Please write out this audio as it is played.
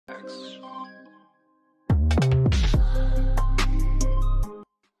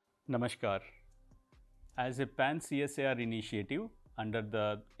Namaskar. As a pan-CSIR initiative under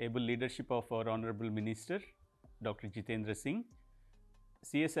the able leadership of our Honorable Minister, Dr. Jitendra Singh,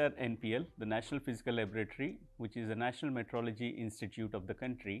 CSIR-NPL, the National Physical Laboratory, which is the National Metrology Institute of the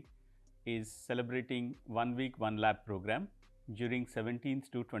country, is celebrating 1 week 1 lab program during 17th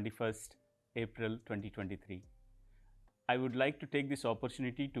to 21st April 2023. I would like to take this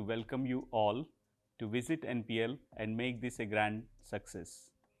opportunity to welcome you all to visit NPL and make this a grand success.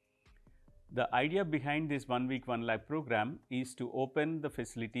 The idea behind this 1 week 1 lab program is to open the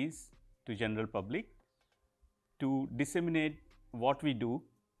facilities to general public, to disseminate what we do,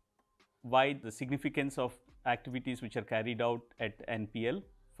 why the significance of activities which are carried out at NPL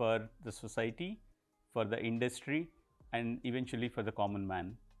for the society, for the industry, and eventually for the common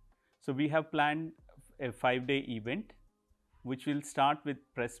man. So we have planned a 5-day event which will start with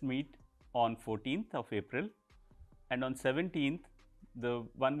press meet on 14th of April, and on 17th the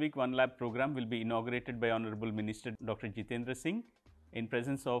 1 week 1 lab program will be inaugurated by Honorable Minister Dr. Jitendra Singh in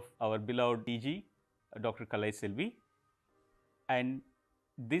presence of our beloved DG Dr. Kalai Selvi. And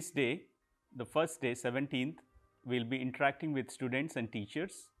this day, the first day 17th, we will be interacting with students and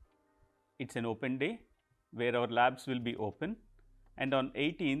teachers. It's an open day where our labs will be open, and on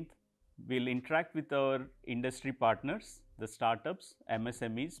 18th we will interact with our industry partners, the startups,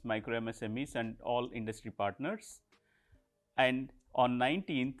 MSMEs, micro MSMEs and all industry partners. And on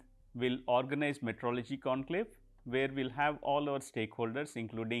 19th we will organize metrology conclave where we will have all our stakeholders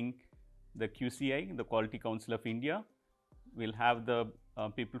including the QCI, the Quality Council of India. We will have the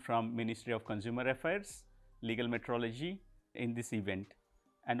people from Ministry of Consumer Affairs, Legal Metrology in this event.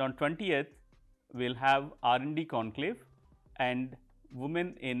 And on 20th we will have R&D conclave and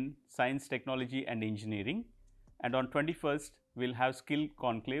Women in Science, Technology and Engineering. And on 21st we will have skill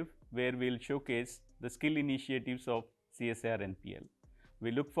conclave where we will showcase the skill initiatives of CSIR-NPL.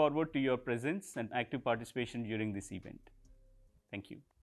 We look forward to your presence and active participation during this event. Thank you.